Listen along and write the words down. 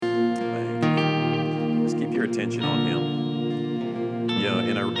attention on Him.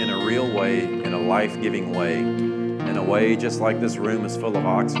 You know, in a real way, in a life-giving way, in a way just like this room is full of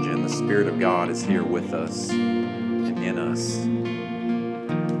oxygen, the Spirit of God is here with us and in us.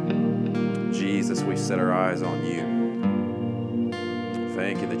 Jesus, we set our eyes on You.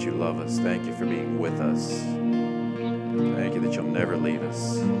 Thank You that You love us. Thank You for being with us. Thank You that You'll never leave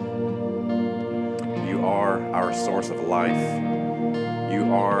us. You are our source of life.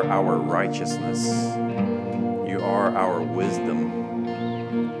 You are our righteousness. You are our wisdom.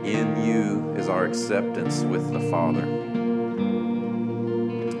 In You is our acceptance with the Father.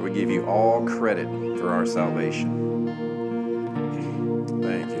 We give You all credit for our salvation.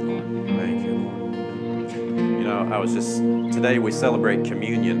 Thank You, Lord. Thank You, Lord. You know, today we celebrate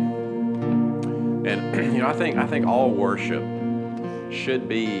communion. And, you know, I think all worship should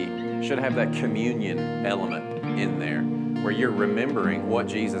have that communion element in there, where you're remembering what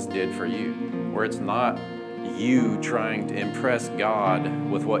Jesus did for you, where it's not you trying to impress God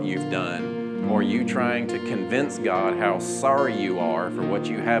with what you've done, or you trying to convince God how sorry you are for what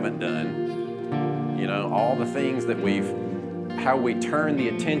you haven't done. You know, all the things that how we turn the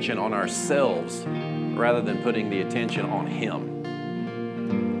attention on ourselves rather than putting the attention on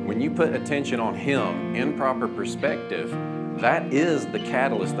Him. When you put attention on Him in proper perspective, that is the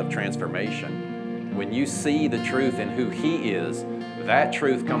catalyst of transformation. When you see the truth in who He is, that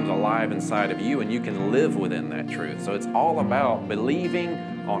truth comes alive inside of you and you can live within that truth. So it's all about believing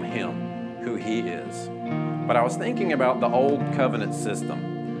on Him, who He is. But I was thinking about the old covenant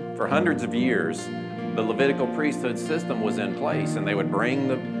system. For hundreds of years, the Levitical priesthood system was in place, and they would bring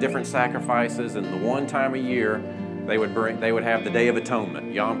the different sacrifices, and the one time a year they would have the Day of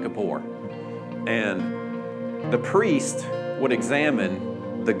Atonement, Yom Kippur. And the priest would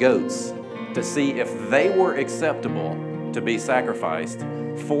examine the goats to see if they were acceptable to be sacrificed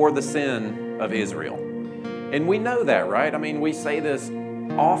for the sin of Israel. And we know that, right? I mean, we say this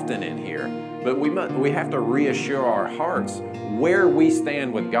often in here, but we have to reassure our hearts where we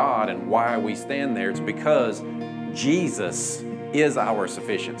stand with God and why we stand there. It's because Jesus is our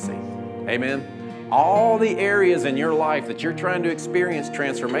sufficiency. Amen? All the areas in your life that you're trying to experience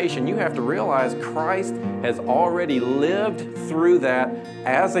transformation, you have to realize Christ has already lived through that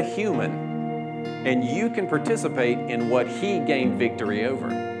as a human, and you can participate in what He gained victory over.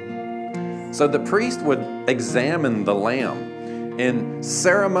 So the priest would examine the lamb and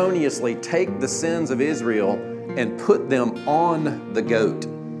ceremoniously take the sins of Israel and put them on the goat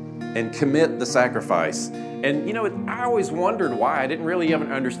and commit the sacrifice. And you know, I always wondered why. I didn't really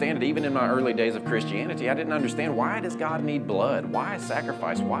even understand it. Even in my early days of Christianity, I didn't understand, why does God need blood? Why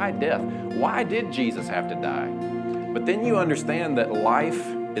sacrifice? Why death? Why did Jesus have to die? But then you understand that life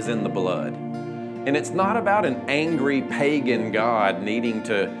is in the blood. And it's not about an angry pagan God needing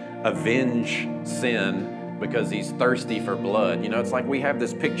to avenge sin because He's thirsty for blood. You know, it's like we have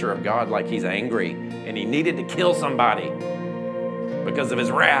this picture of God like He's angry and He needed to kill somebody because of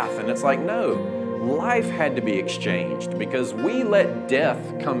His wrath. And it's like, no, life had to be exchanged because we let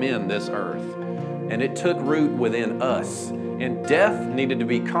death come in this earth, and it took root within us. And death needed to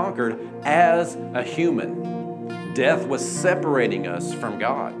be conquered as a human. Death was separating us from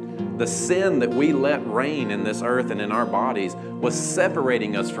God. The sin that we let reign in this earth and in our bodies was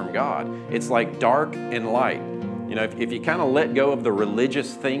separating us from God. It's like dark and light. You know, if you kind of let go of the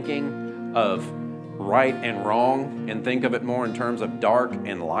religious thinking of right and wrong and think of it more in terms of dark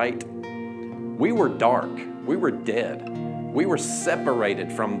and light, we were dark. We were dead. We were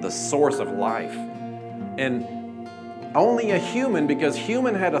separated from the source of life. And only a human, because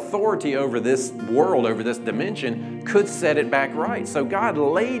human had authority over this world, over this dimension, could set it back right. So God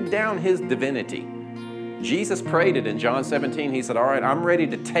laid down His divinity. Jesus prayed it in John 17. He said, all right, I'm ready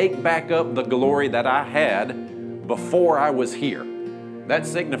to take back up the glory that I had before I was here. That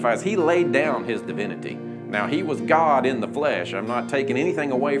signifies He laid down His divinity. Now, He was God in the flesh. I'm not taking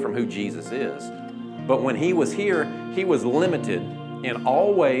anything away from who Jesus is. But when He was here, He was limited in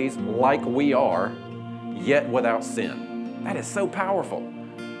all ways like we are, yet without sin. That is so powerful.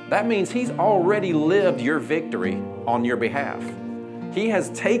 That means He's already lived your victory on your behalf. He has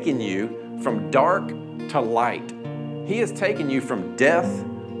taken you from dark to light. He has taken you from death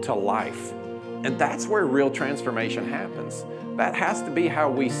to life. And that's where real transformation happens. That has to be how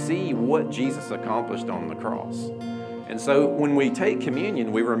we see what Jesus accomplished on the cross. And so when we take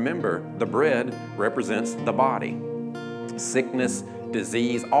communion, we remember the bread represents the body. Sickness,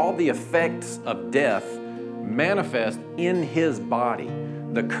 disease, all the effects of death manifest in His body.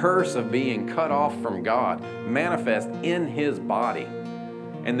 The curse of being cut off from God manifests in His body.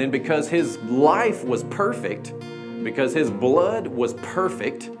 And then because His life was perfect, because His blood was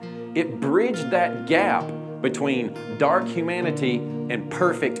perfect, it bridged that gap between dark humanity and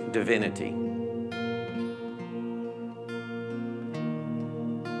perfect divinity.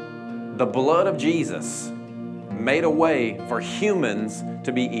 The blood of Jesus made a way for humans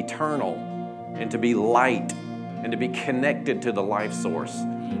to be eternal and to be light and to be connected to the life source.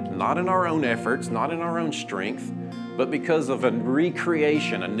 Not in our own efforts, not in our own strength, but because of a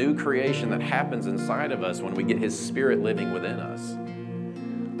recreation, a new creation that happens inside of us when we get His Spirit living within us.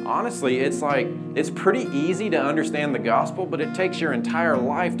 Honestly, it's pretty easy to understand the gospel, but it takes your entire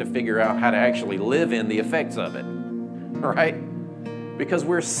life to figure out how to actually live in the effects of it, right? Because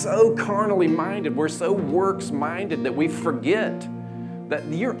we're so carnally minded, we're so works minded that we forget that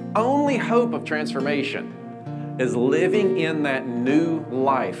your only hope of transformation is living in that new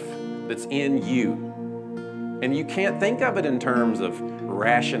life that's in you. And you can't think of it in terms of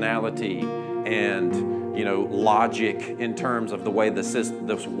rationality and, logic in terms of the way this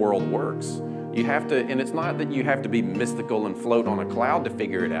world works. You have to, and it's not that you have to be mystical and float on a cloud to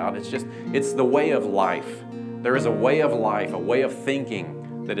figure it out. It's the way of life. There is a way of life, a way of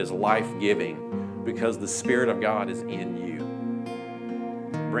thinking that is life-giving because the Spirit of God is in you,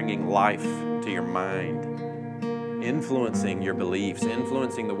 bringing life to your mind, influencing your beliefs,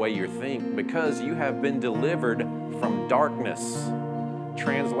 influencing the way you think, because you have been delivered from darkness,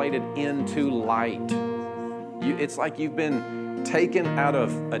 translated into light. It's like you've been taken out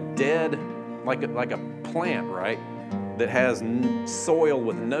of a dead, like a plant, right? That has soil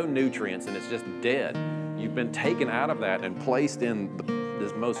with no nutrients and it's just dead. You've been taken out of that and placed in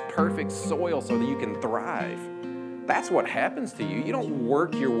this most perfect soil so that you can thrive. That's what happens to you. You don't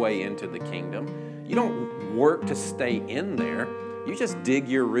work your way into the kingdom. You don't work to stay in there. You just dig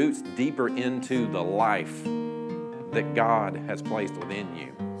your roots deeper into the life that God has placed within you.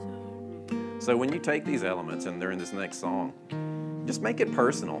 So when you take these elements and they're in this next song, just make it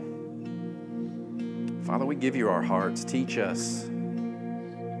personal. Father, we give you our hearts. Teach us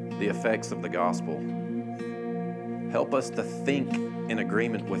the effects of the gospel. Help us to think in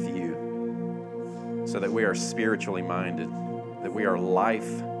agreement with you so that we are spiritually minded, that we are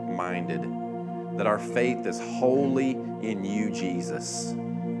life-minded, that our faith is wholly in you, Jesus.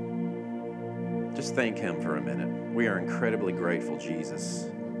 Just thank Him for a minute. We are incredibly grateful, Jesus,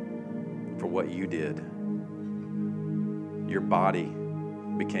 for what you did. Your body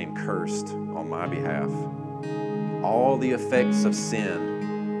became cursed on my behalf. All the effects of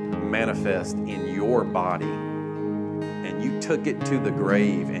sin manifest in your body, and you took it to the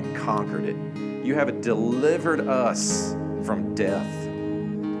grave and conquered it. You have delivered us from death.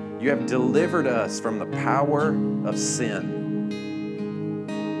 You have delivered us from the power of sin.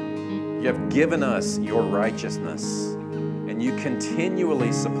 You have given us your righteousness, and you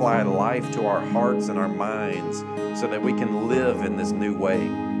continually supply life to our hearts and our minds so that we can live in this new way.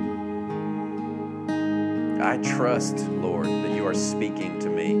 I trust, Lord, that you are speaking to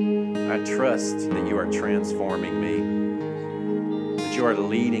me. I trust that you are transforming me, that you are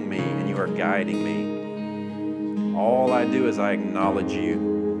leading me and you are guiding me. All I do is I acknowledge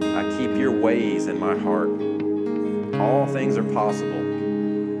you. I keep your ways in my heart. All things are possible.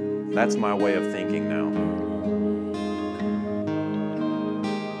 That's my way of thinking now.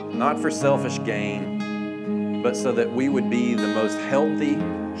 Not for selfish gain, but so that we would be the most healthy,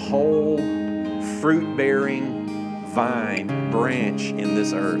 whole, fruit-bearing vine branch in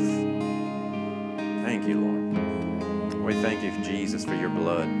this earth. Thank you, Lord. We thank you, Jesus, for your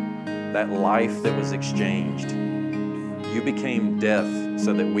blood, that life that was exchanged. You became death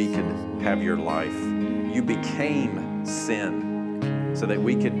so that we could have your life. You became sin so that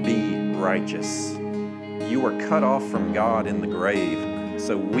we could be righteous. You were cut off from God in the grave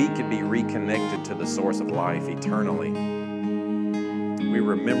so we could be reconnected to the source of life eternally. We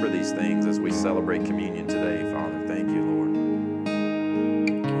remember these things as we celebrate communion today, Father. Thank you, Lord.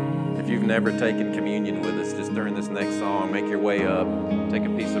 If you've never taken communion with us, just during this next song, make your way up, take a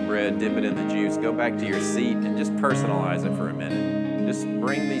piece of bread, dip it in the juice, go back to your seat, and just personalize it for a minute. Just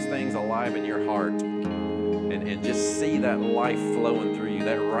bring these things alive in your heart and just see that life flowing through you,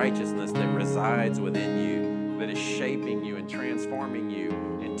 that righteousness that resides within you, that is shaping you and transforming you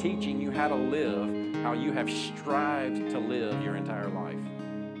and teaching you how to live how you have strived to live your entire life.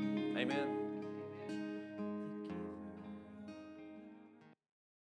 Amen.